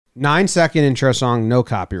9-second intro song, no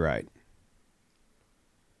copyright.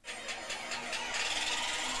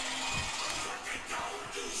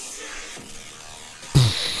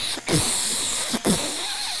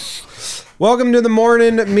 Welcome to the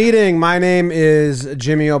morning meeting. My name is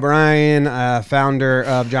Jimmy O'Brien, founder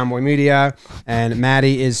of Jomboy Media, and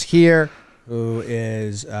Maddie is here, who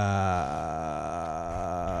is a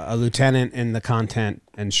lieutenant in the content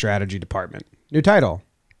and strategy department. New title.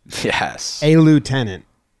 Yes. A lieutenant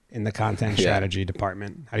in the content strategy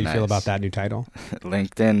department. How do you feel about that new title?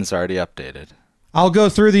 LinkedIn's already updated. I'll go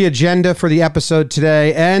through the agenda for the episode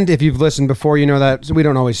today, and if you've listened before, you know that we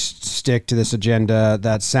don't always stick to this agenda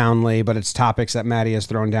that soundly, but it's topics that Maddie has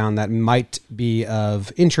thrown down that might be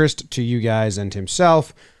of interest to you guys and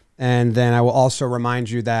himself. And then I will also remind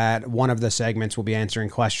you that one of the segments will be answering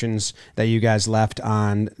questions that you guys left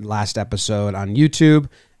on last episode on YouTube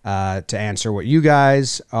to answer what you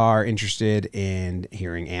guys are interested in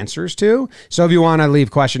hearing answers to. So if you want to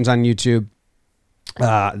leave questions on YouTube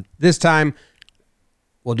this time,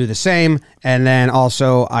 we'll do the same. And then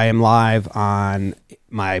also I am live on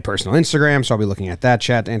my personal Instagram, so I'll be looking at that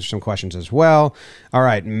chat to answer some questions as well. All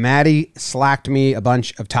right, Maddie slacked me a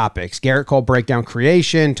bunch of topics. Garrett Cole breakdown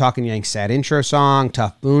creation, Talking Yanks sad intro song,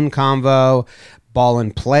 Tough Boone convo, ball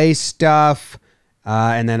and play stuff,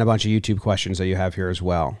 and then a bunch of YouTube questions that you have here as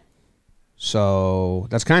well. So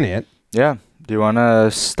that's kind of it. Yeah. Do you want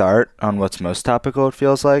to start on what's most topical, it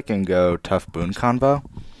feels like, and go Tough Boone convo?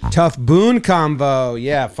 Tough Boone combo.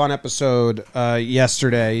 Yeah, fun episode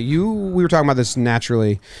yesterday. We were talking about this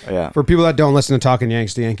naturally. Yeah. For people that don't listen to Talking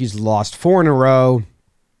Yanks, the Yankees lost 4 in a row,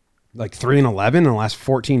 like 3-11 in the last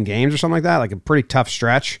 14 games or something like that, like a pretty tough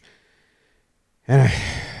stretch. And I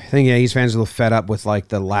think Yankees fans are a little fed up with like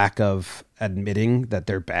the lack of admitting that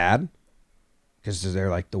they're bad because they're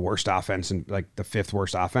like the worst offense and like the 5th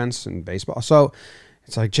worst offense in baseball. So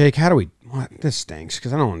it's like, Jake, this stinks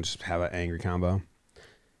because I don't want to just have an angry combo.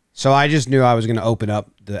 So I just knew I was going to open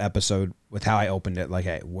up the episode with how I opened it. Like,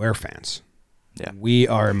 hey, we're fans. Yeah. We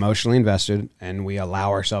are emotionally invested, and we allow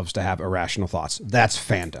ourselves to have irrational thoughts. That's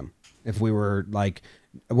fandom. If we were like,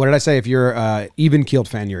 what did I say? If you're an even-keeled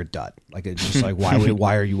fan, you're a dud. Like, it's just like,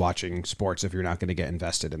 why are you watching sports if you're not going to get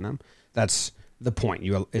invested in them? That's the point.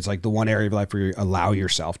 It's like the one area of life where you allow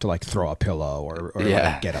yourself to like throw a pillow or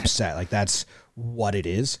like get upset. Like that's what it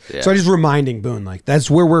is. Yeah. So I'm just reminding Boone, like that's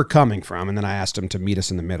where we're coming from. And then I asked him to meet us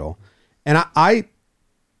in the middle. And I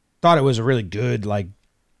thought it was a really good like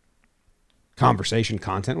conversation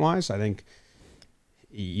content wise. I think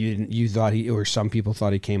you thought or some people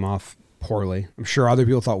thought he came off poorly. I'm sure other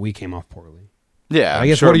people thought we came off poorly. Yeah. But I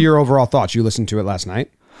guess what are your overall thoughts? You listened to it last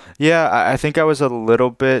night? Yeah, I think I was a little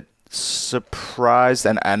bit surprised,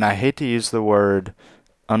 and I hate to use the word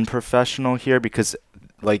unprofessional here because,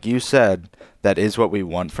 like you said, that is what we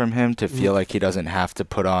want from him, to feel like he doesn't have to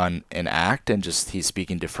put on an act and just he's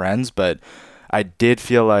speaking to friends. But I did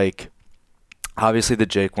feel like, obviously the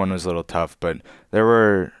Jake one was a little tough, but there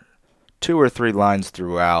were 2 or 3 lines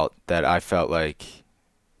throughout that I felt like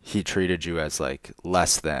he treated you as like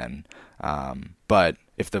less than. But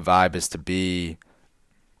if the vibe is to be,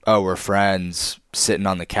 oh, we're friends sitting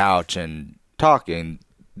on the couch and talking,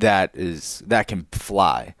 that can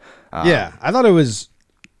fly. Yeah, I thought it was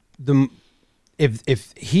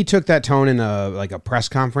if he took that tone in a press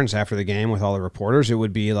conference after the game with all the reporters, it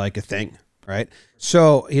would be like a thing, right?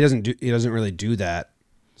 So he doesn't really do that.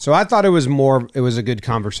 So I thought it was a good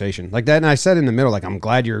conversation like that. And I said in the middle, like, I'm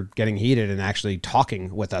glad you're getting heated and actually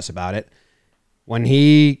talking with us about it. When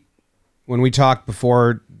we talked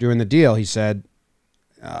before doing the deal, he said,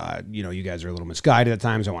 you guys are a little misguided at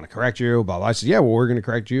times. I want to correct you. Blah, blah. I said, yeah, well, we're going to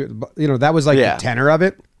correct you. But, that was like the tenor of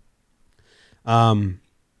it. And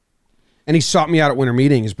he sought me out at winter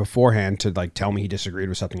meetings beforehand to like tell me he disagreed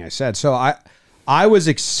with something I said. So I was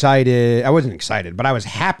excited. I wasn't excited, but I was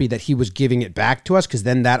happy that he was giving it back to us because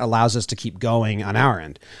then that allows us to keep going on our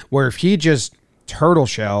end. Where if he just turtle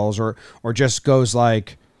shells or just goes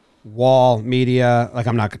like wall media, like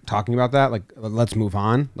I'm not talking about that, like let's move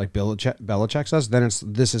on, like Belichick says, then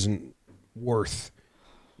this isn't worth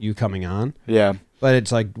you coming on. Yeah. But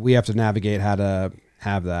it's like we have to navigate how to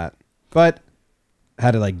have that. But how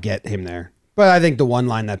to like get him there. But I think the one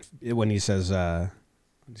line that when he says, what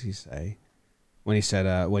does he say? When he said,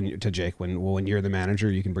 to Jake, when you're the manager,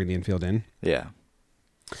 you can bring the infield in. Yeah.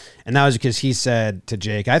 And that was because he said to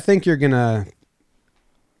Jake, I think you're going to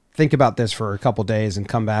think about this for a couple days and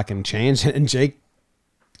come back and change. And Jake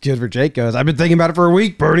goes, I've been thinking about it for a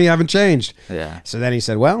week, Bernie, I haven't changed. Yeah. So then he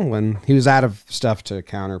said, well, when he was out of stuff to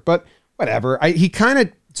counter, but whatever. He kind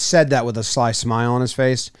of said that with a sly smile on his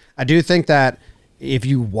face. I do think that if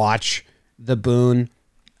you watch the Boone,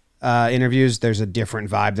 interviews, there's a different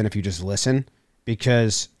vibe than if you just listen,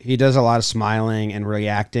 because he does a lot of smiling and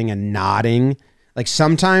reacting and nodding. Like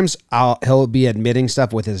sometimes he'll be admitting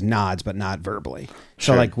stuff with his nods, but not verbally.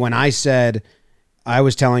 Sure. So like when I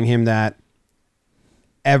was telling him that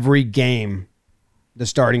every game the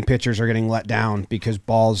starting pitchers are getting let down because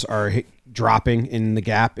balls are dropping in the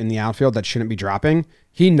gap in the outfield that shouldn't be dropping,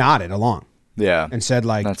 he nodded along. Yeah. And said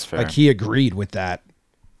That's fair. like he agreed with that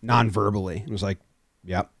non-verbally. It was like,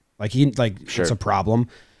 yep. Like Sure. It's a problem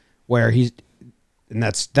where and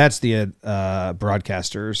that's the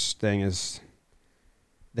broadcasters thing, is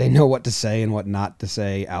they know what to say and what not to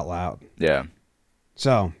say out loud. Yeah.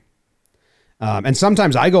 So, and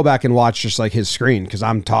sometimes I go back and watch just like his screen, because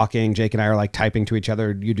I'm talking, Jake and I are like typing to each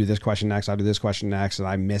other. You do this question next, I'll do this question next. And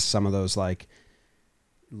I miss some of those like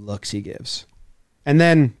looks he gives. And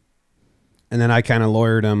then I kind of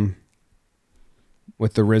lawyered him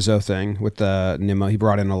with the Rizzo thing, with the Nimmo. He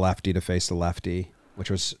brought in a lefty to face the lefty, which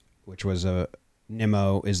was a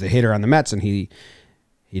Nimmo is the hitter on the Mets, and he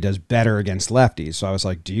does better against lefties. So I was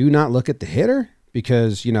like, do you not look at the hitter?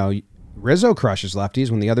 Because, Rizzo crushes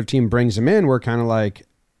lefties. When the other team brings him in, we're kind of like,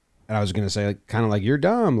 and I was going to say kind of like, you're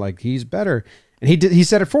dumb. Like, he's better. And he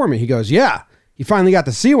said it for me. He goes, yeah, he finally got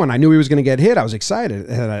to see one. I knew he was going to get hit. I was excited.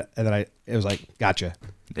 And then it was like, gotcha.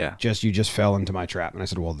 Yeah. You just fell into my trap. And I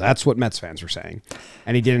said, well, that's what Mets fans were saying.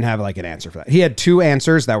 And he didn't have like an answer for that. He had two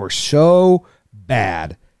answers that were so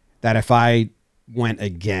bad that if I went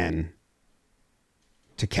again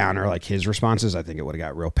to counter like his responses, I think it would have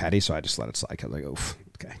got real petty. So I just let it slide. I was like, oof,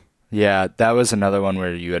 okay. Yeah, that was another one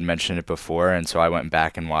where you had mentioned it before, and so I went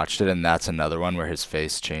back and watched it, and that's another one where his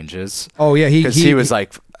face changes. Oh yeah, because he was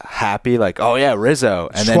like happy, like, oh yeah, Rizzo.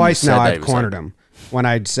 And twice then now I've cornered him when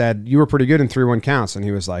I'd said you were pretty good in 3-1 counts, and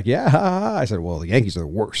he was like, yeah. Ha, ha, ha. I said, well, the Yankees are the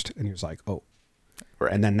worst, and he was like, oh.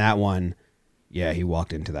 Right. And then that one, yeah, he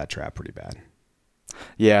walked into that trap pretty bad.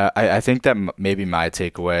 Yeah, I think that maybe my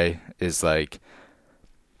takeaway is like,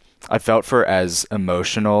 I felt for as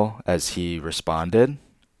emotional as he responded,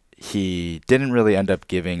 he didn't really end up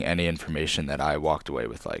giving any information that I walked away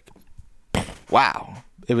with like, wow.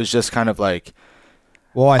 It was just kind of like,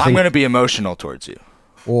 well, I'm going to be emotional towards you.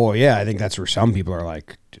 Well, yeah, I think that's where some people are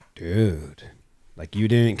like, dude, like you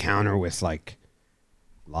didn't counter with like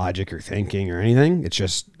logic or thinking or anything.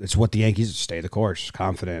 It's what the Yankees stay the course,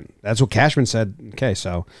 confident. That's what Cashman said. Okay,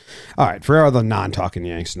 so, all right, for all the non-talking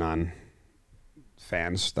Yanks, non-fans,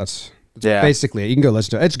 that's basically it. You can go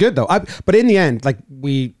listen to it. It's good though. But in the end, like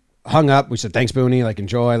we hung up, we said thanks, Booney, like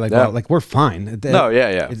enjoy, like well, like we're fine.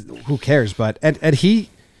 Who cares? But and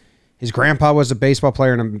his grandpa was a baseball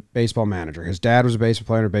player and a baseball manager. His dad was a baseball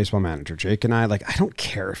player and a baseball manager. Jake and I, like, I don't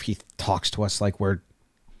care if he talks to us like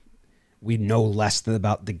we know less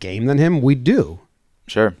about the game than him. We do.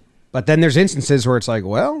 Sure. But then there's instances where it's like,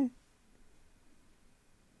 well,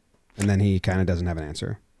 and then he kind of doesn't have an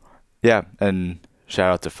answer. Yeah, and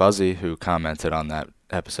shout out to Fuzzy who commented on that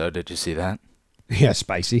episode. Did you see that? Yeah,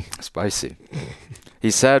 spicy.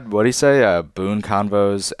 He said, what'd he say? Boone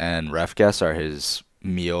Convos and Ref Guess are his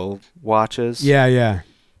meal watches. Yeah.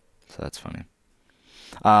 So that's funny.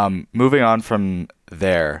 Moving on from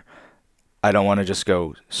there, I don't want to just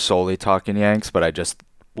go solely talking Yanks, but I just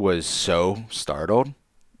was so startled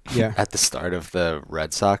at the start of the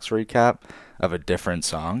Red Sox recap of a different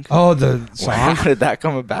song. Oh, the song? How did that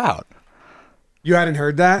come about? You hadn't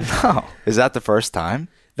heard that? No. Is that the first time?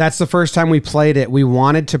 That's the first time we played it. We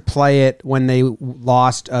wanted to play it when they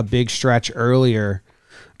lost a big stretch earlier.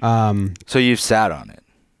 So you've sat on it?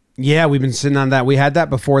 Yeah, we've been sitting on that. We had that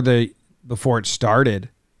before it started.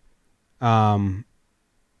 Dan,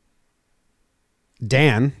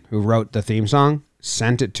 who wrote the theme song,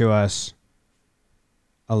 sent it to us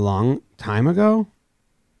a long time ago.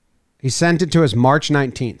 He sent it to us March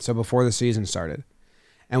 19th, so before the season started.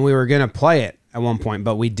 And we were going to play it at one point,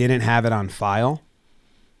 but we didn't have it on file.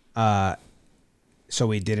 So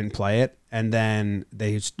we didn't play it. And then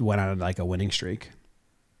they went on like a winning streak.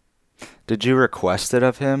 Did you request it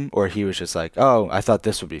of him, or he was just like, oh, I thought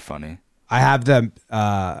this would be funny? I have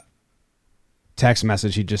the text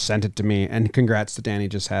message. He just sent it to me, and congrats to Dan. He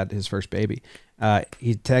just had his first baby.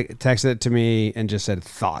 He texted it to me and just said,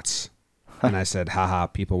 thoughts. And I said, haha,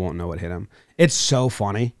 people won't know what hit him. It's so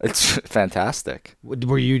funny. It's fantastic.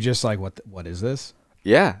 Were you just like, what is this?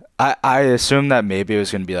 Yeah. I assumed that maybe it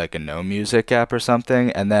was going to be like a no music app or something.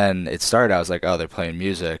 And then it started. I was like, oh, they're playing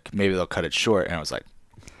music. Maybe they'll cut it short. And I was like,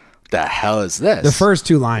 the hell is this? The first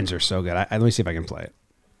two lines are so good. Let me see if I can play it.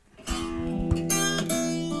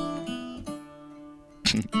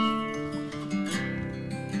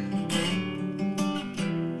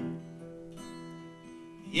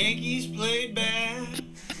 Yankees played bad,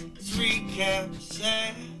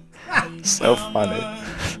 So funny.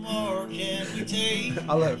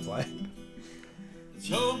 I'll let it play. Let's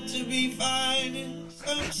hope to be finding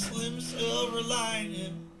some slim silver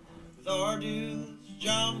lining with our dudes,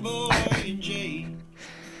 Jomboy and Jay.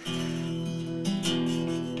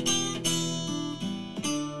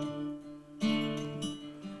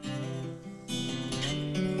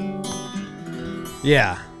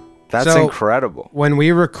 Yeah. That's So, incredible. When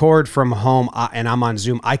we record from home and I'm on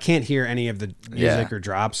Zoom, I can't hear any of the music Yeah. or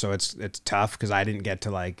drops, so it's tough because I didn't get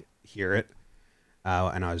to like hear it,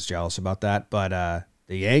 and I was jealous about that. But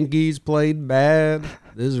the Yankees played bad.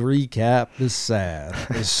 This recap is sad.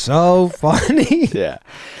 It's so funny. Yeah.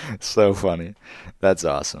 So funny. That's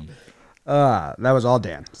awesome. That was all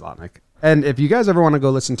Dan Slotnick. And if you guys ever want to go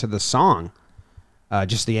listen to the song,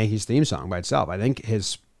 just the Yankees theme song by itself, I think he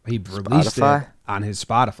released Spotify? it on his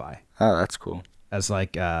Spotify Oh, that's cool. as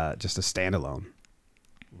like just a standalone,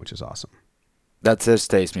 which is awesome. That just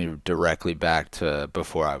takes me directly back to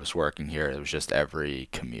before I was working here. It was just every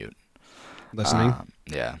commute. Listening.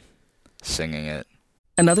 Yeah. Singing it.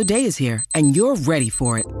 Another day is here, and you're ready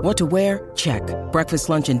for it. What to wear? Check. Breakfast,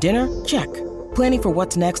 lunch, and dinner? Check. Planning for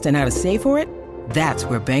what's next and how to save for it? That's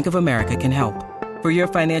where Bank of America can help. For your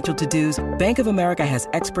financial to-dos, Bank of America has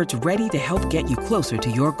experts ready to help get you closer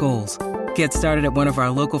to your goals. Get started at one of our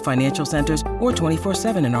local financial centers or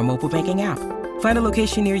 24/7 in our mobile banking app. Find a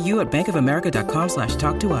location near you at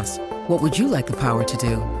bankofamerica.com/talktous. What would you like the power to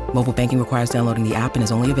do? Mobile banking requires downloading the app and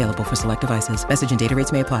is only available for select devices. Message and data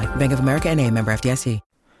rates may apply. Bank of America N.A., member FDIC.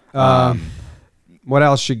 What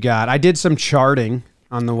else you got? I did some charting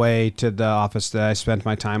on the way to the office today. I spent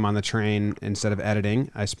my time on the train instead of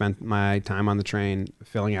editing. I spent my time on the train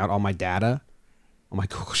filling out all my data on my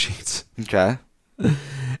Google Sheets. Okay.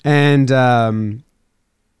 And the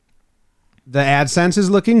AdSense is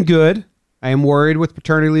looking good. I am worried with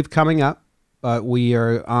paternity leave coming up, but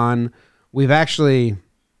we've actually,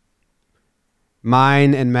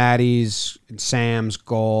 mine and Maddie's and Sam's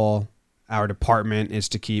goal, our department, is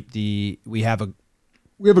to keep we have a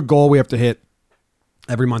goal we have to hit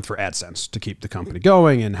every month for AdSense to keep the company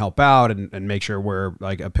going and help out and make sure we're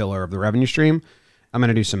like a pillar of the revenue stream. I'm going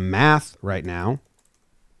to do some math right now.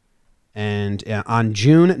 And on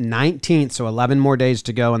June 19th, so 11 more days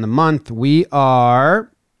to go in the month, we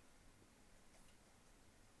are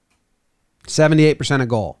 78% of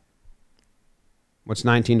goal. What's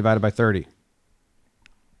 19 divided by 30?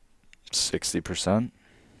 60%.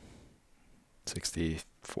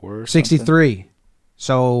 64. 63.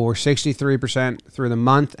 So we're 63% through the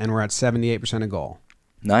month, and we're at 78% of goal.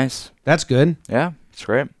 Nice. That's good. Yeah, it's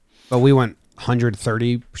great. But we went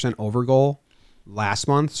 130% over goal last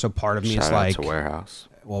month. So part of me Shout is out like, to warehouse.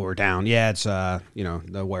 well, we're down. Yeah, it's the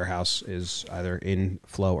warehouse is either in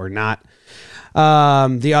flow or not.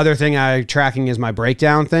 The other thing I'm tracking is my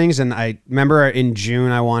breakdown things, and I remember in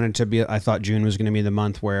June I thought June was going to be the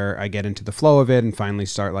month where I get into the flow of it and finally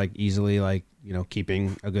start like easily like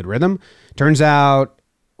keeping a good rhythm. Turns out,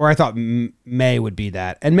 or I thought May would be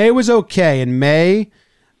that, and May was okay. In May,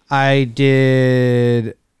 I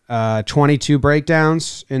did 22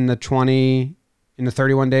 breakdowns in the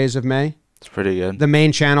 31 days of May. It's pretty good. The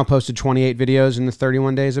main channel posted 28 videos in the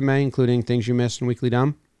 31 days of May, including Things You Missed and Weekly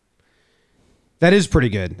Dumb. That is pretty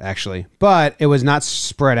good, actually. But it was not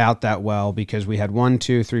spread out that well because we had 1,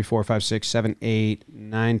 2, 3, 4, 5, 6, 7, 8,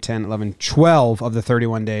 9, 10, 11, 12 of the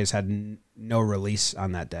 31 days had no release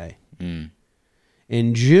on that day.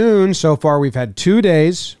 In June, so far, we've had 2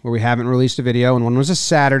 days where we haven't released a video, and one was a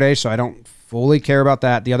Saturday, so I don't fully care about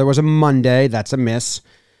that. The other was a Monday. That's a miss.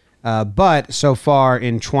 But so far,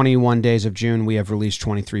 in 21 days of June, we have released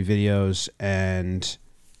 23 videos and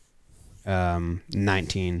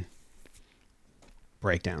 19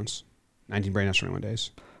 breakdowns. 19 breakdowns, 21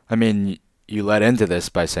 days. I mean, you led into this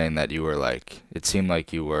by saying that you were like, it seemed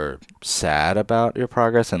like you were sad about your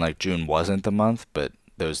progress and like June wasn't the month, but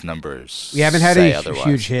those numbers We haven't had say any otherwise.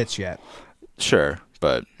 huge hits yet. Sure,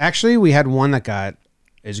 but Actually, we had one that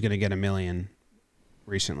is going to get 1 million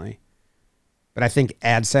recently. But I think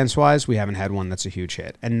AdSense-wise, we haven't had one that's a huge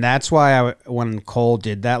hit. And that's why when Cole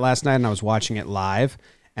did that last night and I was watching it live,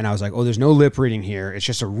 and I was like, oh, there's no lip reading here. It's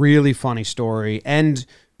just a really funny story. And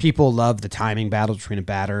people love the timing battles between a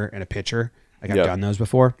batter and a pitcher. Like I've done those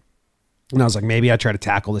before. And I was like, maybe I try to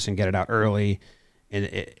tackle this and get it out early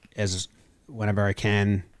as whenever I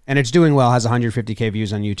can. And it's doing well. It has 150K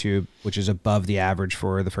views on YouTube, which is above the average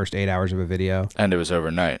for the first 8 hours of a video. and it was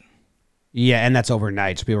overnight. Yeah, and that's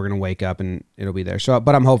overnight, so people are going to wake up and it'll be there. So,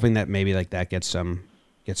 but I'm hoping that maybe like that gets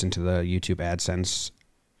into the YouTube AdSense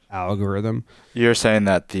algorithm. You're saying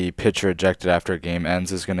that the pitcher ejected after a game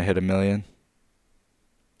ends is going to hit 1 million?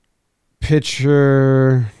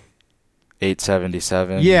 picture.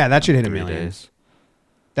 877. Yeah, that should hit a 3 million. days.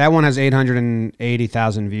 That one has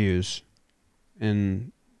 880,000 views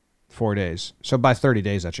in 4 days. So by 30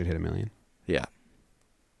 days, that should hit a million. Yeah.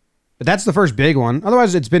 But that's the first big one.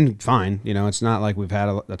 Otherwise, it's been fine. You know, it's not like we've had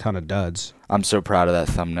a ton of duds. I'm so proud of that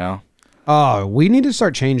thumbnail. Oh, we need to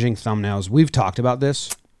start changing thumbnails. We've talked about this.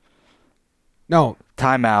 No.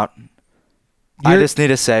 Time out. I just need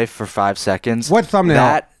to say for 5 seconds. What thumbnail?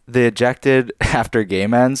 That, the ejected after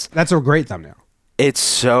game ends. That's a great thumbnail. It's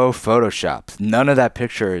so photoshopped. None of that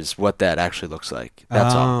picture is what that actually looks like.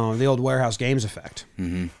 That's all. Oh, the old Warehouse Games effect.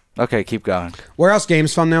 Mm-hmm. Okay, keep going. Warehouse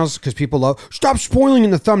Games thumbnails, because people love, stop spoiling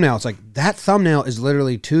in the thumbnail. It's like, that thumbnail is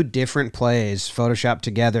literally 2 different plays photoshopped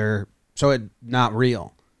together, so it's not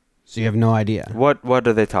real. So you have no idea. What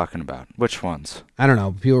are they talking about? Which ones? I don't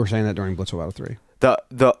know. People were saying that during Blitz Battle 3.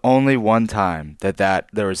 The only one time that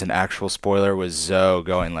there was an actual spoiler was Zoe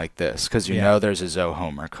going like this, because you know there's a Zoe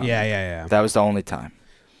homer coming. Yeah. That was the only time.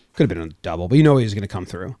 Could have been a double, but you know he was going to come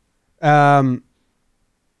through. Thumbnails,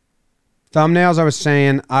 I was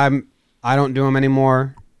saying, I don't do them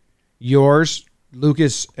anymore. Yours,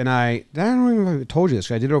 Lucas, and I don't even know if I told you this,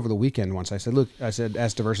 because I did it over the weekend once. I said, look, ask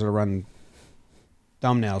Diversa to run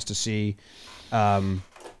thumbnails to see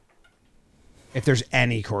if there's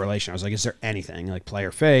any correlation. I was like, is there anything like player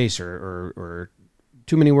face or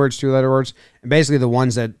too many words, 2-letter words? And basically the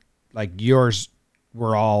ones that like yours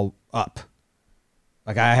were all up.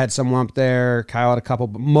 Like I had someone up there, Kyle had a couple,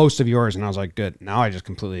 but most of yours, and I was like, good. Now I just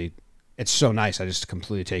completely, it's so nice. I just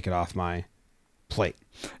completely take it off my plate.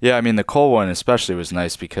 Yeah, I mean the Cole one especially was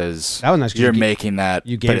nice because that was nice. You're making that,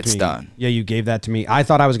 but it's done. Yeah, you gave that to me. I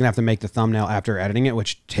thought I was gonna have to make the thumbnail after editing it,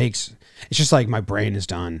 which takes. It's just like my brain is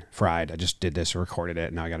done, fried. I just did this, recorded it,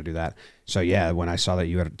 and now I got to do that. So yeah, when I saw that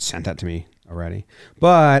you had sent that to me already,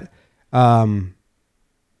 but for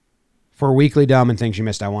Weekly Dumb and Things You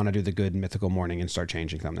Missed, I want to do the Good Mythical Morning and start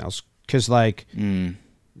changing thumbnails because like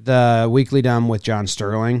the Weekly Dumb with John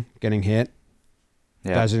Sterling getting hit.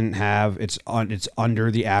 Yeah. Doesn't have it's under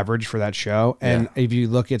the average for that show, and if you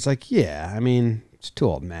look, it's like I mean it's 2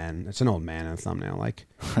 old men. It's an old man in a thumbnail. Like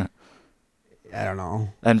I don't know.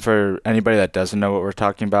 And for anybody that doesn't know what we're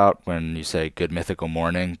talking about, when you say Good Mythical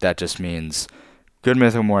Morning, that just means Good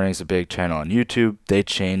Mythical Morning is a big channel on YouTube. They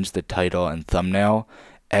change the title and thumbnail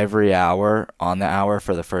every hour on the hour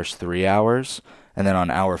for the first 3 hours, and then on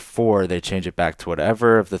hour 4 they change it back to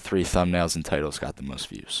whatever of the 3 thumbnails and titles got the most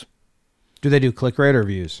views. Do they do click rate or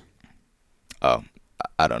views? Oh,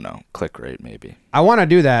 I don't know. Click rate, maybe. I want to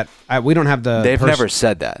do that. We don't have the... They've never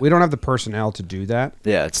said that. We don't have the personnel to do that.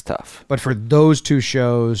 Yeah, it's tough. But for those 2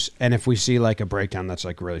 shows, and if we see like a breakdown that's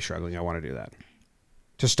like really struggling, I want to do that.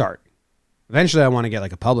 To start. Eventually, I want to get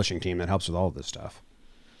like a publishing team that helps with all of this stuff.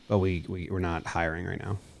 But we're not hiring right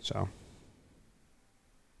now, so...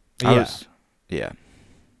 Yeah.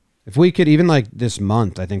 If we could, even like this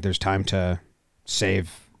month, I think there's time to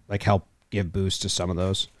save, like help give boost to some of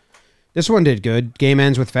those. This one did good. Game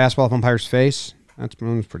ends with fastball off umpire's face. That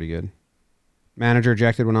was pretty good. Manager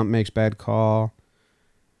ejected when ump makes bad call.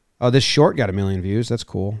 Oh, this short got 1 million views. That's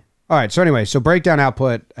cool. All right. So anyway, so breakdown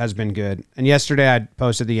output has been good. And yesterday I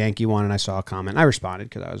posted the Yankee one and I saw a comment. I responded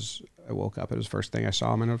because I woke up. It was the first thing I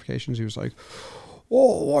saw on my notifications. He was like,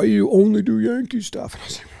 "Oh, why you only do Yankee stuff?" And I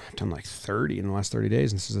was like, "I've done like 30 in the last 30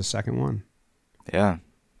 days, and this is the second one." Yeah.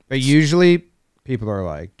 But usually people are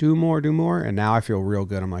like, do more. And now I feel real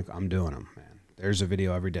good. I'm like, I'm doing them, man. There's a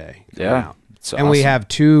video every day. Yeah. And we have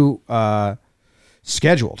 2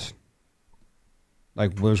 scheduled.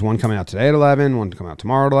 Like there's one coming out today at 11, one coming out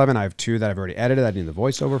tomorrow at 11. I have 2 that I've already edited. I need the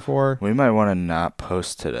voiceover for. We might want to not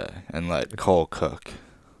post today and let Cole cook.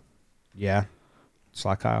 Yeah.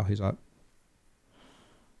 Slack Kyle. He's up.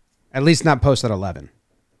 At least not post at 11.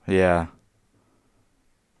 Yeah.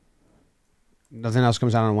 Nothing else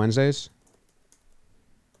comes out on Wednesdays?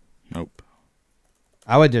 Nope.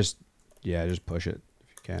 I would just push it if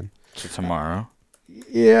you can. To tomorrow.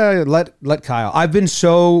 Yeah, let Kyle. I've been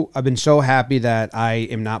so happy that I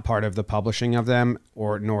am not part of the publishing of them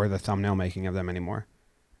nor the thumbnail making of them anymore.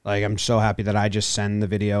 Like I'm so happy that I just send the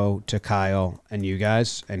video to Kyle and you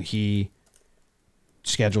guys, and he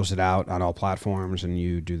schedules it out on all platforms, and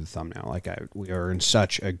you do the thumbnail. Like we are in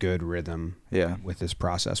such a good rhythm. With this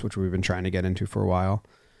process, which we've been trying to get into for a while.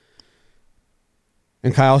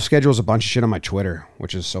 And Kyle schedules a bunch of shit on my Twitter,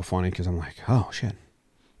 which is so funny because I'm like, oh shit.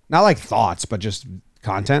 Not like thoughts, but just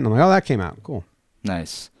content. And I'm like, oh, that came out. Cool.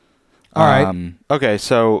 Nice. All right. Okay,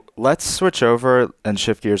 so let's switch over and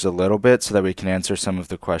shift gears a little bit so that we can answer some of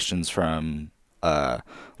the questions from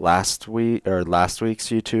last week's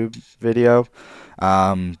YouTube video.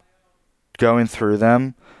 Going through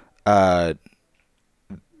them, Uh,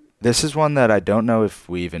 this is one that I don't know if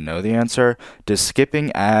we even know the answer. Does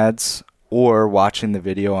skipping ads or watching the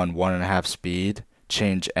video on 1.5 speed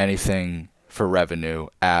change anything for revenue?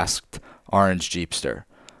 Asked Orange Jeepster.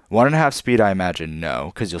 1.5 speed, I imagine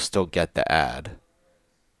no, because you'll still get the ad.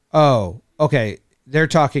 Oh, okay. They're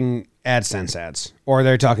talking AdSense ads, or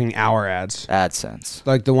they're talking our ads, AdSense.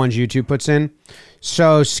 like the ones YouTube puts in.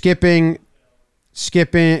 So skipping.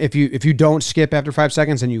 If you don't skip after 5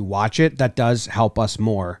 seconds and you watch it, that does help us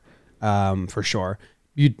more, for sure.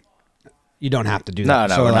 You don't have to do that.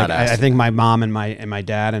 No, so we're like, not I think my mom and my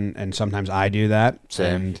dad and sometimes I do that.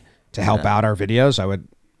 Same. And to help out our videos, I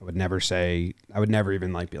would never say, I would never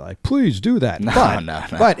even be like, please do that. No.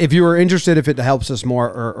 But if you were interested, if it helps us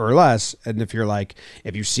more or less, and if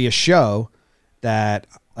you see a show that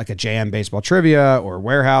like a JM baseball trivia or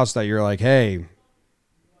warehouse that you're like, hey,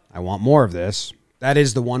 I want more of this. That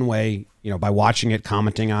is the one way, by watching it,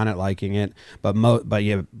 commenting on it, liking it, but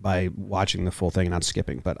by watching the full thing and not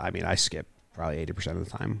skipping. But I mean, I skip probably 80% of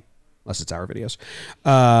the time, unless it's our videos,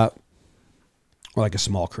 or like a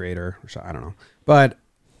small creator or so. I don't know, but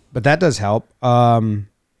that does help. And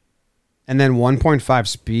then 1.5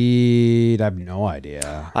 speed, I have no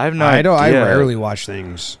idea. I have no idea. I rarely watch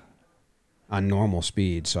things on normal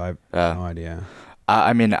speed, so I have no idea.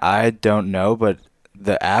 I mean, I don't know, but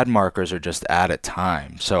the ad markers are just at a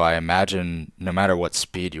time. So I imagine no matter what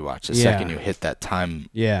speed you watch, the second you hit that time,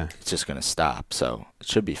 it's just going to stop. So it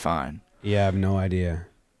should be fine. Yeah, I have no idea.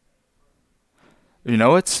 You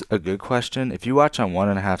know, it's a good question. If you watch on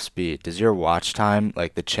 1.5 speed, does your watch time,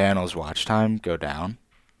 like the channel's watch time, go down?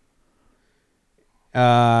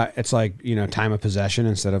 It's like, time of possession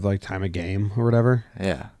instead of like time of game or whatever.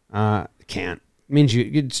 Yeah. Can't. It means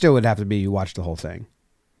you still would have to be, you watch the whole thing.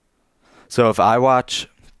 So if I watch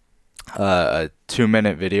a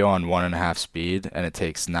 2-minute video on 1.5 speed and it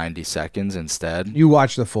takes 90 seconds instead. You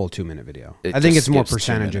watch the full 2-minute video. I think it's more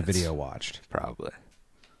percentage of video watched. Probably.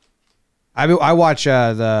 I watch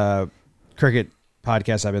the cricket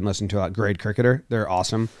podcast I've been listening to a lot, Grade Cricketer. They're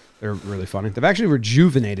awesome. They're really funny. They've actually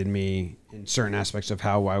rejuvenated me in certain aspects of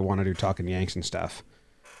how I want to do Talking Yanks and stuff.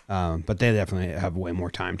 But they definitely have way more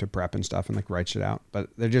time to prep and stuff and like write shit out. But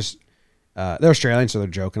they're just... they're Australian, so they're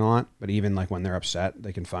joking a lot. But even like when they're upset,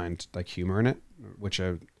 they can find like humor in it, which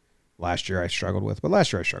last year I struggled with. But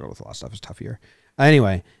last year I struggled with a lot of stuff. It was a tough year.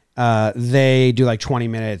 Anyway, they do like 20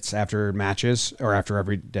 minutes after matches or after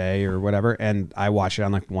every day or whatever, and I watch it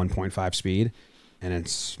on like 1.5 speed, and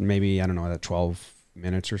it's maybe, I don't know, 12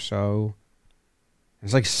 minutes or so.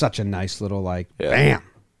 It's like such a nice little bam,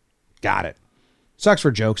 got it. Sucks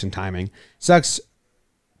for jokes and timing. Sucks.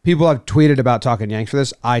 People have tweeted about Talking Yanks for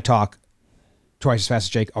this. I talk twice as fast as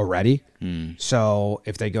Jake already. So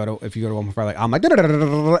if you go to 1.5, I'm like,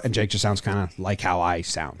 and Jake just sounds kind of like how I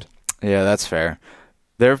sound. Yeah, that's fair.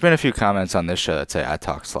 There have been a few comments on this show that say I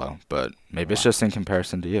talk slow, but maybe it's just in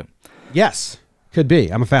comparison to you. Yes, could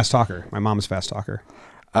be. I'm a fast talker. My mom is a fast talker.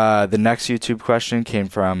 The next YouTube question came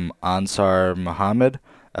from Ansar Muhammad.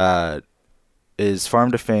 Is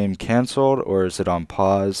Farm to Fame canceled or is it on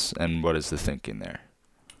pause? And what is the thinking there?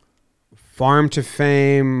 Farm to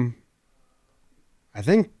Fame, I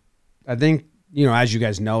think, as you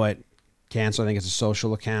guys know it, canceled. I think it's a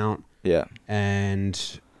social account. Yeah.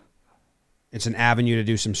 And it's an avenue to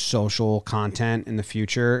do some social content in the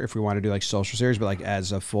future if we want to do like social series, but like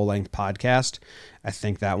as a full-length podcast, I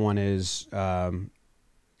think that one is got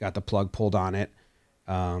the plug pulled on it.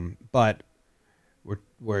 But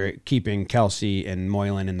we're keeping Kelsey and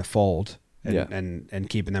Moylan in the fold and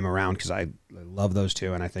keeping them around because I love those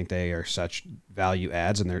two, and I think they are such value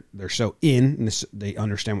adds, and they're so and they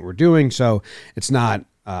understand what we're doing, so it's not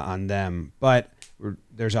on them. But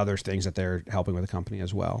there's other things that they're helping with the company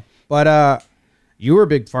as well. But you were a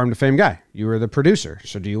big Farm to Fame guy. You were the producer.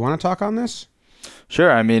 So do you want to talk on this?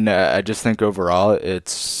 Sure. I mean, I just think overall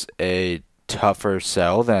it's a tougher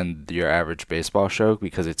sell than your average baseball show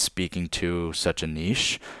because it's speaking to such a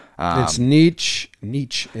niche. It's niche.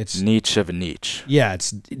 It's niche of a niche. Yeah,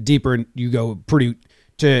 it's deeper. You go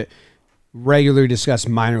to regularly discuss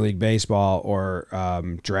minor league baseball or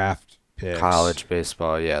draft picks. College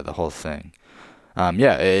baseball, yeah, the whole thing.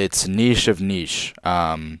 It's niche of niche.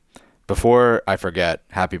 Before I forget,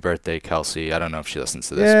 happy birthday, Kelsey. I don't know if she listens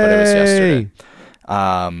to this, Yay! but it was yesterday.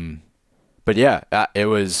 But yeah, it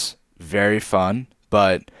was very fun.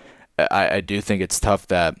 But I do think it's tough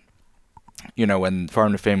that, when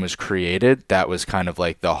Farm to Fame was created, that was kind of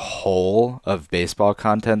like the whole of baseball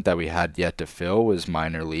content that we had yet to fill was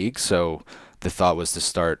minor league. So the thought was to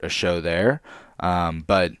start a show there.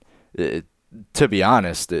 But to be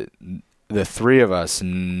honest, the three of us,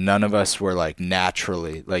 none of us were like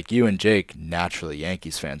naturally, like you and Jake, naturally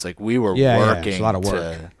Yankees fans. Like we were working it's a lot of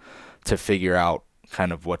work. to figure out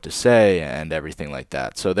kind of what to say and everything like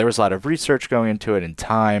that. So there was a lot of research going into it and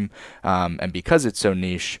time. And because it's so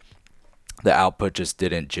niche, the output just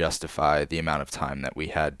didn't justify the amount of time that we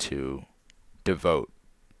had to devote,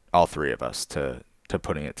 all three of us, to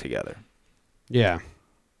putting it together. Yeah.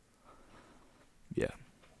 Yeah.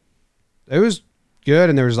 It was good,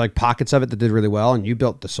 and there was like pockets of it that did really well, and you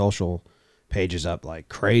built the social pages up like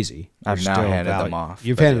crazy. I've now handed them off.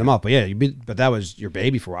 You've handed them off, but yeah, but that was your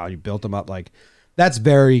baby for a while. You built them up like that's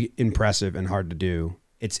very impressive and hard to do.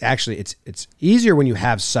 It's actually it's easier when you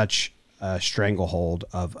have such a stranglehold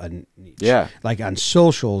of a niche. Yeah. Like on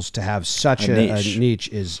socials to have such a niche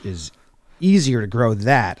is easier to grow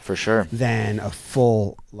that for sure than a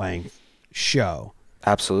full length show.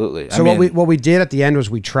 Absolutely. So what we did at the end was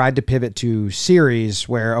we tried to pivot to series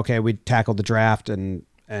where we tackled the draft and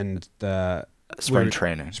the spring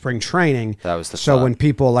training. That was the so thought. When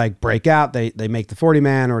people like break out, they make the 40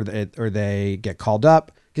 man or they get called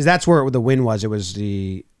up, because that's where the win was. It was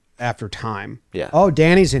the after time. Yeah. Oh,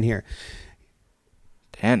 Danny's in here.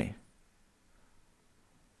 Danny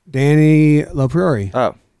LaPriori.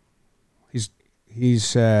 Oh. He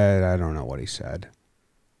said, I don't know what he said.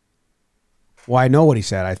 Well, I know what he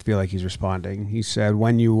said. I feel like he's responding. He said,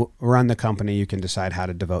 when you run the company, you can decide how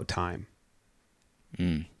to devote time.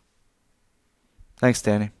 Thanks,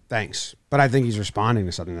 Danny. Thanks. But I think he's responding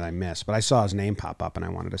to something that I missed. But I saw his name pop up and I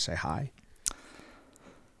wanted to say hi.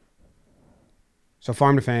 So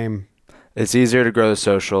Farm to Fame. It's easier to grow the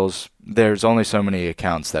socials. There's only so many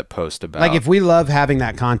accounts that post about. Like if we love having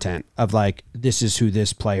that content of like, this is who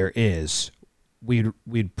this player is,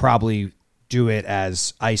 we'd probably do it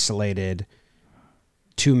as isolated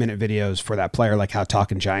 2-minute videos for that player, like how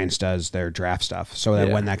Talking Giants does their draft stuff, so that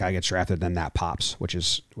when that guy gets drafted, then that pops, which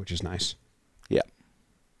is nice. Yeah.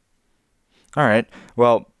 All right.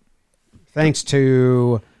 Well, thanks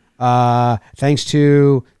to fuck,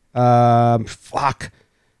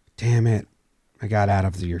 damn it, I got out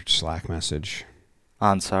of your Slack message.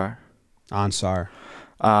 Ansar,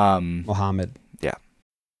 Mohammed. Yeah.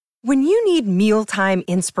 When you need mealtime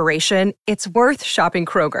inspiration, it's worth shopping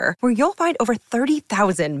Kroger, where you'll find over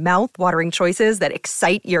 30,000 mouth-watering choices that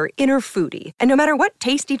excite your inner foodie. And no matter what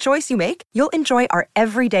tasty choice you make, you'll enjoy our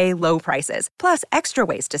everyday low prices, plus extra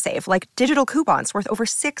ways to save, like digital coupons worth over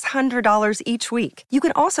 $600 each week. You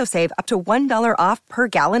can also save up to $1 off per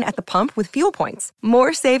gallon at the pump with fuel points.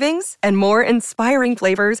 More savings and more inspiring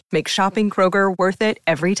flavors make shopping Kroger worth it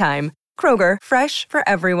every time. Kroger, fresh for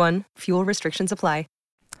everyone. Fuel restrictions apply.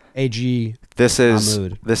 AG. This is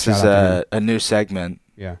Mahmood. a new segment,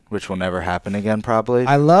 Yeah. which will never happen again, probably.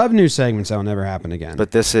 I love new segments that will never happen again.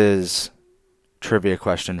 But this is trivia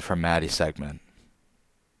question from Maddie segment.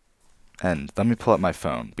 And let me pull up my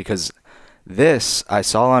phone, because this I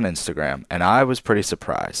saw on Instagram and I was pretty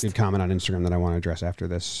surprised. Good comment on Instagram that I want to address after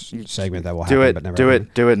this segment that will happen, but never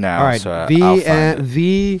happened. Do it now. All right. So I'll find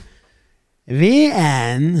it.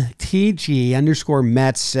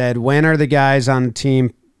 VNTG_Mets said, when are the guys on the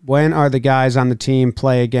team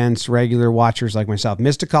play against regular watchers like myself?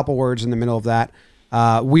 Missed a couple words in the middle of that.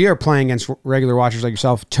 We are playing against regular watchers like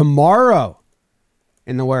yourself tomorrow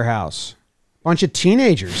in the warehouse. Bunch of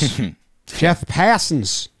teenagers. Jeff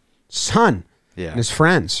Passan's son and his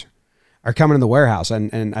friends are coming to the warehouse.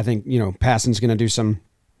 And I think, Passan's going to do some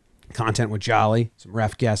content with Jolly, some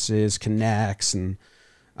ref guesses, connects, and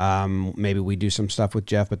maybe we do some stuff with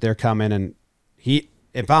Jeff, but they're coming, and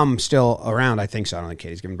if I'm still around, I think so. I don't think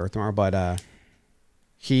Katie's giving birth tomorrow, but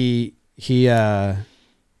he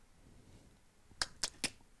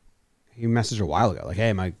messaged a while ago, like, hey,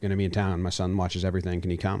 am I going to be in town? My son watches everything.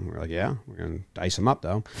 Can he come? We're like, yeah, we're going to dice him up,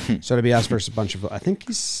 though. So it'll be us versus a bunch of, I think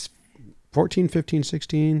he's 14, 15,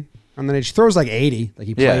 16. On the age, he throws like 80, like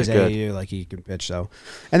he plays AAU, like he can pitch. So,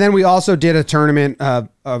 and then we also did a tournament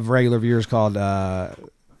of regular viewers called,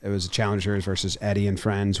 it was a Challengers versus Eddie and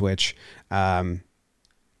Friends, which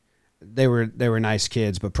they were nice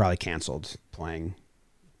kids, but probably canceled playing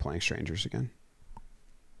strangers again.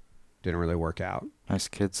 Didn't really work out. Nice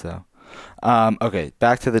kids, though. Okay,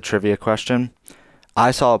 back to the trivia question. I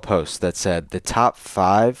saw a post that said the top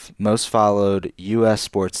 5 most followed U.S.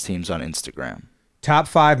 sports teams on Instagram. Top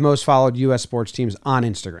 5 most followed U.S. sports teams on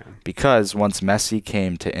Instagram. Because once Messi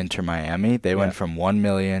came to Inter Miami, they went from 1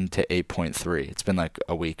 million to 8.3. It's been like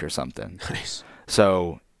a week or something. Nice.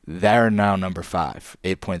 So they're now number 5,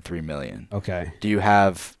 8.3 million. Okay.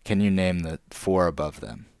 Can you name the 4 above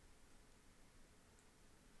them?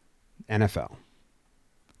 NFL.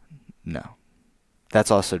 No.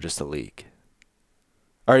 That's also just a league.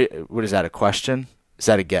 What is that, a question? Is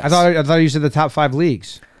that a guess? I thought you said the top 5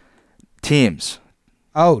 leagues. Teams.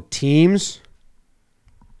 Oh, teams.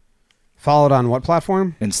 Followed on what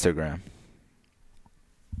platform? Instagram.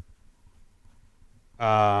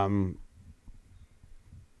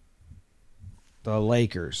 The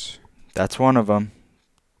Lakers. That's one of them.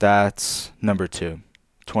 That's number 2.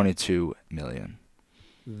 22 million.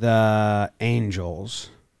 The Angels.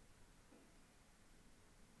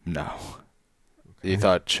 No. You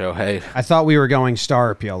thought Shohei? I thought we were going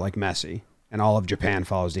star appeal like Messi, and all of Japan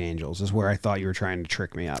follows the Angels, is where I thought you were trying to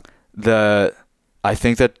trick me up. I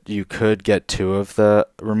think that you could get 2 of the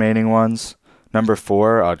remaining ones. Number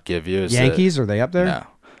 4, I'd give you. Is Yankees, are they up there? No.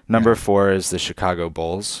 Number 4 is the Chicago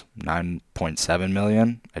Bulls, 9.7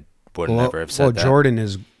 million. I would never have said that. Jordan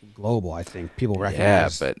is global, I think. People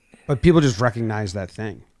recognize. Yeah, but people just recognize that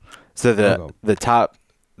thing. So the top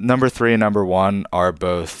number 3 and number 1 are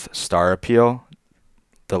both star appeal.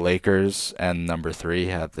 The Lakers and number 3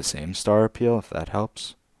 have the same star appeal, if that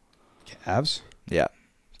helps. Cavs? Yeah.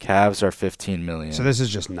 Cavs are 15 million. So this is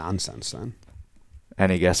just nonsense then.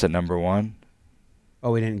 Any guess at number 1?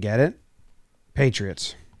 Oh, we didn't get it?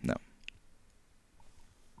 Patriots. No.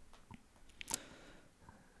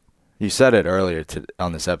 You said it earlier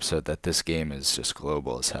on this episode that this game is just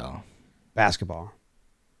global as hell. Basketball.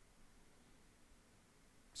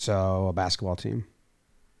 So a basketball team.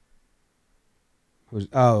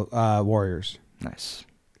 Warriors. Nice.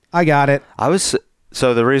 I got it.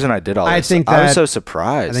 So the reason I did all this, I was so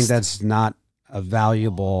surprised. I think that's not a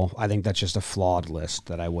valuable. I think that's just a flawed list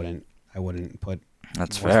that I wouldn't put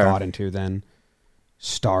that's more fair. thought into than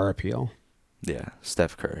star appeal. Yeah,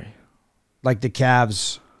 Steph Curry. Like the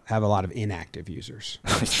Cavs have a lot of inactive users.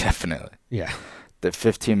 Definitely. Yeah. The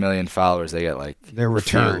 15 million followers, they get like their a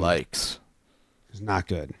return few likes. Is not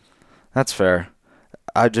good. That's fair.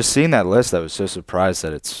 I just seen that list. I was so surprised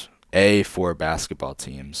that it's A, 4 basketball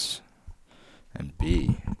teams, and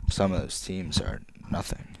B, some of those teams are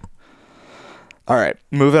nothing. All right,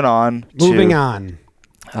 moving on.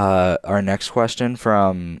 Our next question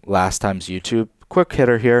from last time's YouTube. Quick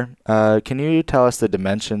hitter here. Can you tell us the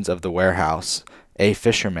dimensions of the warehouse? A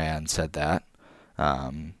fisherman said that.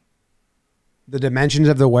 The dimensions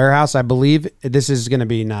of the warehouse, I believe this is going to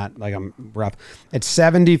be not like I'm rough. It's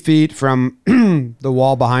 70 feet from the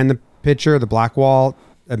wall behind the pitcher, the black wall,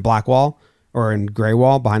 or in gray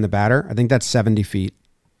wall behind the batter. I think that's 70 feet.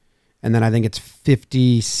 And then I think it's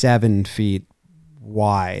 57 feet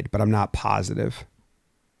wide, but I'm not positive.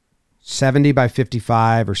 70 by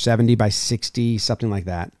 55 or 70 by 60, something like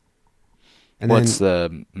that. And what's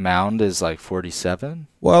the mound is like 47?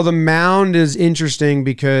 Well, the mound is interesting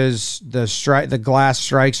because the glass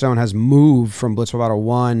strike zone has moved from Blitzball Battle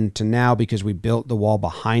 1 to now because we built the wall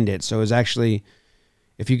behind it. So it's actually,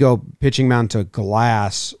 if you go pitching mound to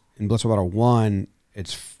glass in Blitzball Battle 1,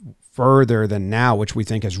 it's further than now, which we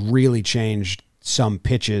think has really changed some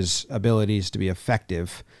pitches' abilities to be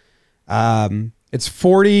effective. It's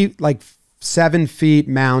 7 feet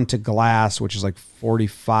mound to glass, which is like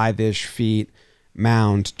 45-ish feet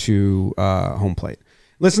mound to home plate.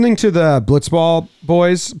 Listening to the Blitzball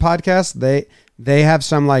Boys podcast, they have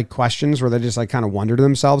some like questions where they just like kind of wonder to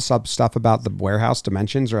themselves some stuff about the warehouse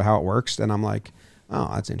dimensions or how it works, and I'm like,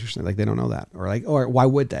 oh, that's interesting. Like they don't know that, or why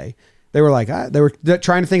would they? They were like, they're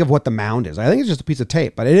trying to think of what the mound is. I think it's just a piece of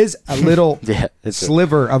tape, but it is a little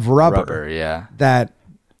sliver of rubber that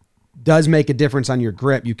does make a difference on your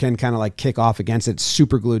grip. You can kind of like kick off against it. It's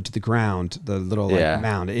super glued to the ground, the little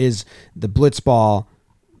mound. It is the Blitzball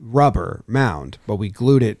rubber mound, but we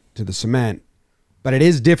glued it to the cement. But it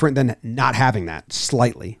is different than not having that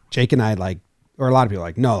slightly. Jake and I or a lot of people are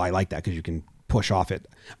like, no, I like that because you can push off it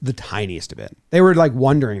the tiniest bit. They were like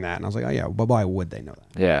wondering that. And I was like, oh yeah, but why would they know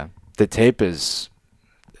that? Yeah. The tape is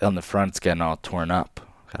on the front. It's getting all torn up.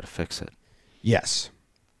 Got to fix it. Yes.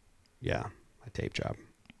 Yeah. A tape job.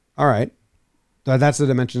 All right. So that's the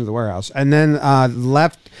dimensions of the warehouse. And then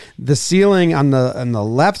the ceiling on the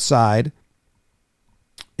left side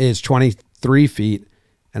is 23 feet.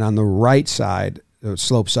 And on the right side, it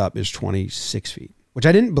slopes up, is 26 feet, which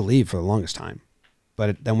I didn't believe for the longest time.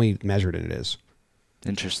 But then we measured it, it is.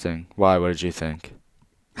 Interesting. Why? What did you think?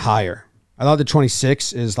 Higher. I thought the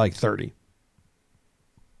 26 is like 30.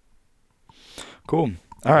 Cool.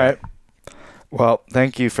 All right. Well,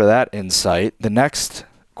 thank you for that insight. The next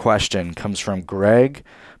question comes from Greg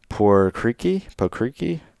Pokriki.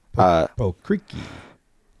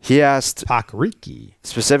 He asked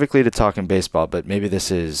specifically to talk in baseball, but maybe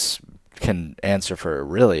this can answer for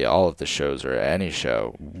really all of the shows or any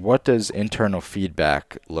show. What does internal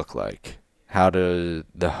feedback look like? How do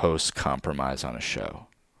the hosts compromise on a show?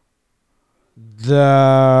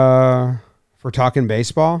 For talking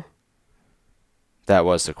baseball. That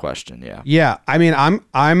was the question, yeah. Yeah, I mean,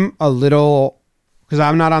 I'm a little, because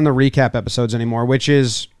I'm not on the recap episodes anymore, which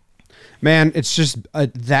is, man, it's just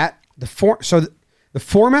the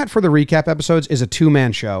format for the recap episodes is a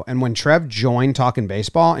 2-man show. And when Trev joined Talking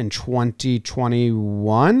Baseball in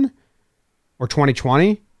 2021 or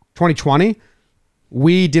 2020,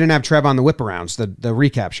 we didn't have Trev on the whip arounds, the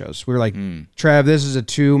recap shows. We were like, Trev, this is a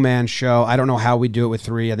 2-man show. I don't know how we do it with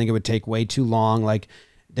 3. I think it would take way too long. Like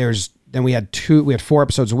then we had 4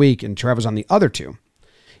 episodes a week, and Trev was on the other 2.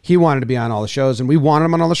 He wanted to be on all the shows, and we wanted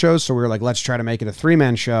him on all the shows. So we were like, let's try to make it a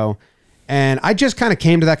 3-man show. And I just kind of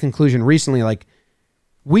came to that conclusion recently. Like,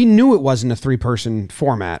 we knew it wasn't a 3-person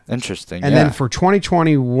format. Interesting. And then for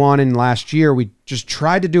 2021 and last year, we just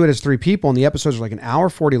tried to do it as 3 people, and the episodes were like an hour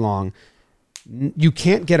 40 long. You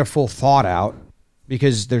can't get a full thought out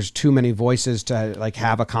because there's too many voices to like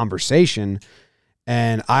have a conversation.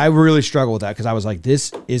 And I really struggle with that because I was like,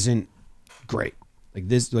 this isn't great. Like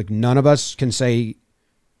this, like none of us can say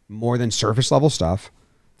more than surface level stuff.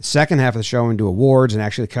 The second half of the show into awards and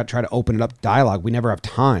actually try to open it up dialogue. We never have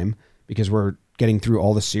time because we're getting through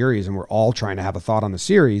all the series and we're all trying to have a thought on the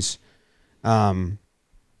series.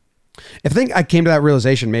 If I came to that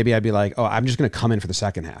realization, maybe I'd be like, oh, I'm just going to come in for the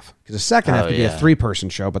second half. Because the second half could be a 3-person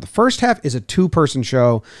show, but the first half is a 2-person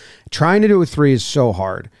show. Trying to do it with 3 is so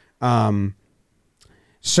hard.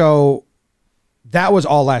 So that was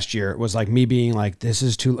all last year. It was like me being like,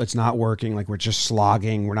 it's not working. Like we're just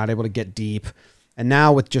slogging. We're not able to get deep. And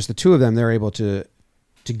now with just the 2 of them, they're able to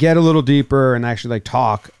get a little deeper and actually like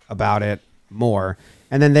talk about it more.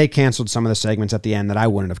 And then they canceled some of the segments at the end that I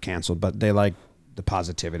wouldn't have canceled, but they like the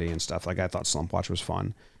positivity and stuff. Like I thought Slump Watch was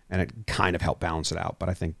fun and it kind of helped balance it out, but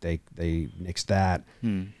I think they nixed that.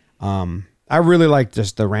 I really like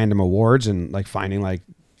just the random awards and like finding like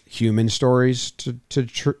human stories to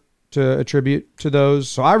attribute to those.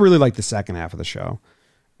 So I really like the second half of the show.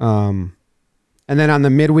 And then on the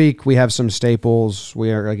midweek, we have some staples.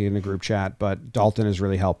 We are like in a group chat, but Dalton has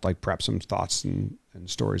really helped like prep some thoughts and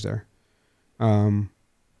stories there.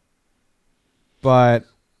 But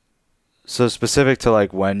so specific to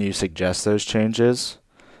like when you suggest those changes,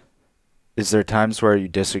 is there times where you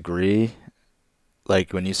disagree?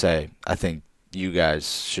 Like when you say, I think you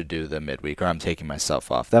guys should do the midweek or I'm taking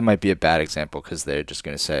myself off. That might be a bad example because they're just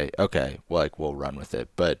going to say, okay, well, like we'll run with it.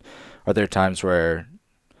 But are there times where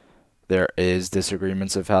there is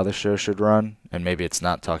disagreements of how the show should run? And maybe it's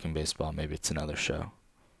not Talking Baseball. Maybe it's another show.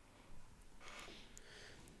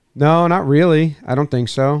 No, not really. I don't think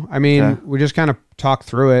so. I mean, we just kind of talk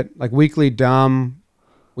through it. Like Weekly Dumb,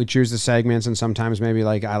 we choose the segments, and sometimes maybe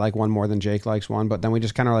like I like one more than Jake likes one, but then we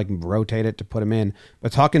just kind of like rotate it to put them in.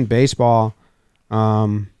 But Talking Baseball,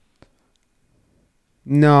 no,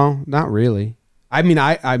 not really. I mean,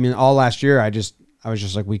 I mean, all last year, I was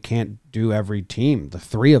just like, we can't do every team. The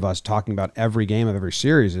 3 of us talking about every game of every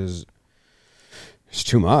series is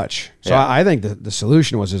too much. So yeah. I think the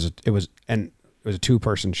solution was it was a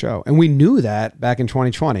 2-person show. And we knew that back in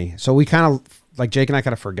 2020. So we kind of, like Jake and I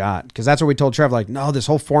kind of forgot. Because that's what we told Trev, like, no, this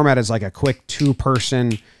whole format is like a quick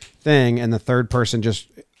 2-person thing. And the 3rd person just,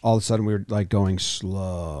 all of a sudden we were like going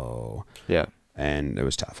slow. Yeah. And it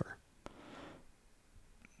was tougher.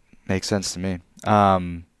 Makes sense to me.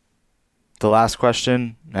 The last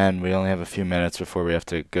question, and we only have a few minutes before we have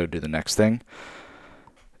to go do the next thing.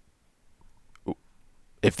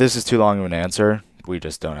 If this is too long of an answer, we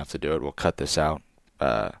just don't have to do it. We'll cut this out.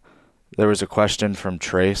 There was a question from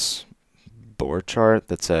Trace Board Chart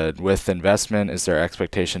that said, with investment, is there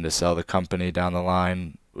expectation to sell the company down the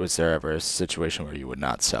line? Was there ever a situation where you would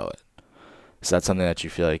not sell it? Is that something that you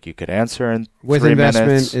feel like you could answer in with 3 investment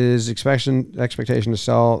minutes? Is expectation to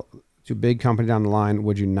sell to big company down the line?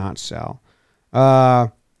 Would you not sell? Yeah,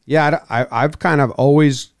 I've kind of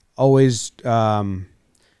always this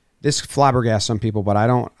flabbergasts some people, but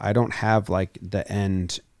I don't have like the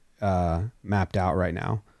end mapped out right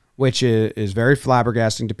now, which is very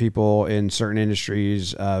flabbergasting to people in certain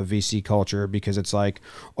industries, VC culture, because it's like,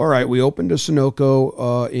 all right, we opened a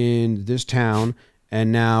Sunoco in this town,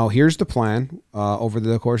 and now here's the plan. Over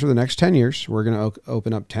the course of the next 10 years, we're going to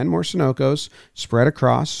open up 10 more Sunocos spread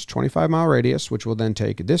across 25-mile radius, which will then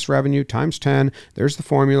take this revenue times 10. There's the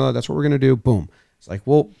formula. That's what we're going to do. Boom. It's like,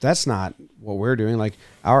 well, that's not what we're doing. Like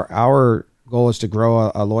our goal is to grow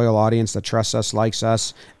a loyal audience that trusts us, likes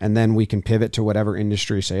us, and then we can pivot to whatever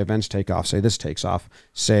industry. Say events take off. Say this takes off.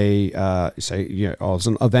 Say all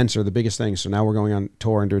some events are the biggest thing. So now we're going on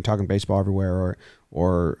tour and talking baseball everywhere,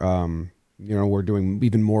 or we're doing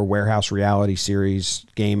even more warehouse reality series,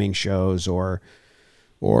 gaming shows, or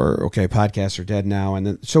or okay, podcasts are dead now, and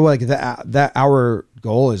then so like that our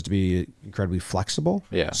goal is to be incredibly flexible.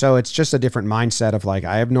 Yeah. So it's just a different mindset of like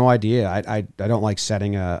I have no idea. I don't like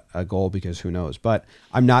setting a goal because who knows. But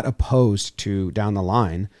I'm not opposed to down the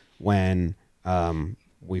line when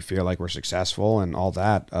we feel like we're successful and all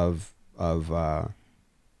that of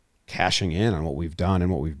cashing in on what we've done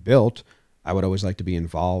and what we've built. I would always like to be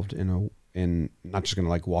involved in not just going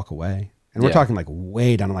to like walk away. And we're talking like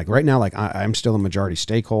way down, like right now, like I'm still a majority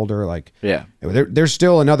stakeholder. Like, there's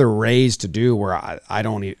still another raise to do where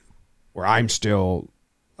where I'm still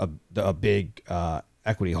a big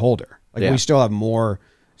equity holder. Like we still have more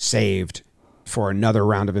saved for another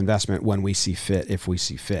round of investment when we see fit, if we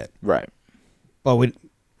see fit. Right. But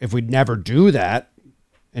if we'd never do that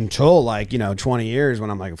until 20 years when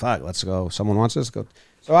I'm like, fuck, let's go. Someone wants this, go.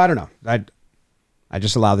 So I don't know. I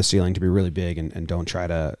just allow the ceiling to be really big and don't try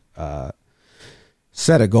to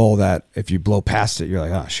set a goal that if you blow past it, you're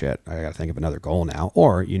like, oh shit, I got to think of another goal now.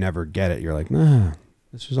 Or you never get it. You're like, nah,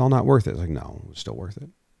 this is all not worth it. It's like, no, it's still worth it.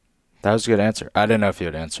 That was a good answer. I didn't know if you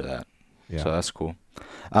would answer that. Yeah. So that's cool.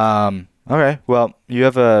 Okay. Well, you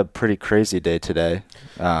have a pretty crazy day today.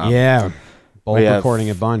 Bulk recording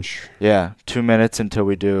a bunch. Yeah. 2 minutes until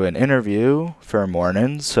we do an interview for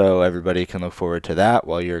mornings. So everybody can look forward to that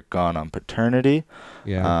while you're gone on paternity.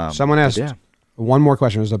 Yeah. Someone asked, one more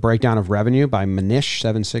question. It was a breakdown of revenue by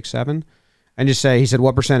Manish767. And just he said,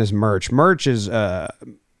 what % is merch? Merch is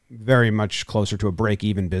very much closer to a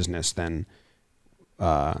break-even business than,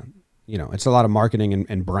 it's a lot of marketing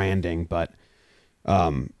and branding, but,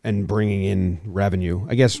 and bringing in revenue.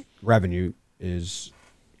 I guess revenue is,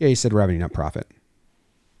 he said revenue, not profit.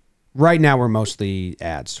 Right now, we're mostly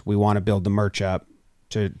ads. We want to build the merch up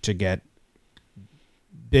to get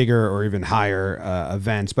bigger or even higher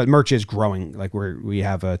events, but merch is growing. Like we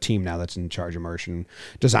have a team now that's in charge of merch and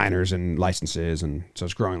designers and licenses, and so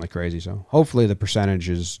it's growing like crazy. So hopefully the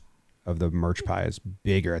percentages of the merch pie is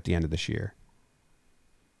bigger at the end of this year.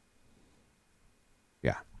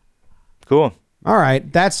 Yeah. Cool. All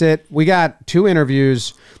right, that's it. We got 2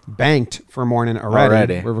 interviews banked for morning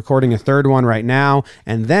already. We're recording a third one right now,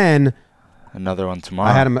 and then another one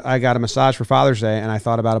tomorrow. I got a massage for Father's Day, and I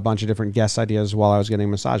thought about a bunch of different guest ideas while I was getting a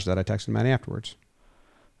massage that I texted Maddie afterwards.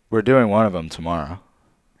 We're doing one of them tomorrow.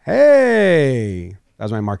 Hey! That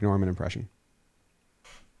was my Mark Norman impression.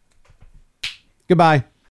 Goodbye.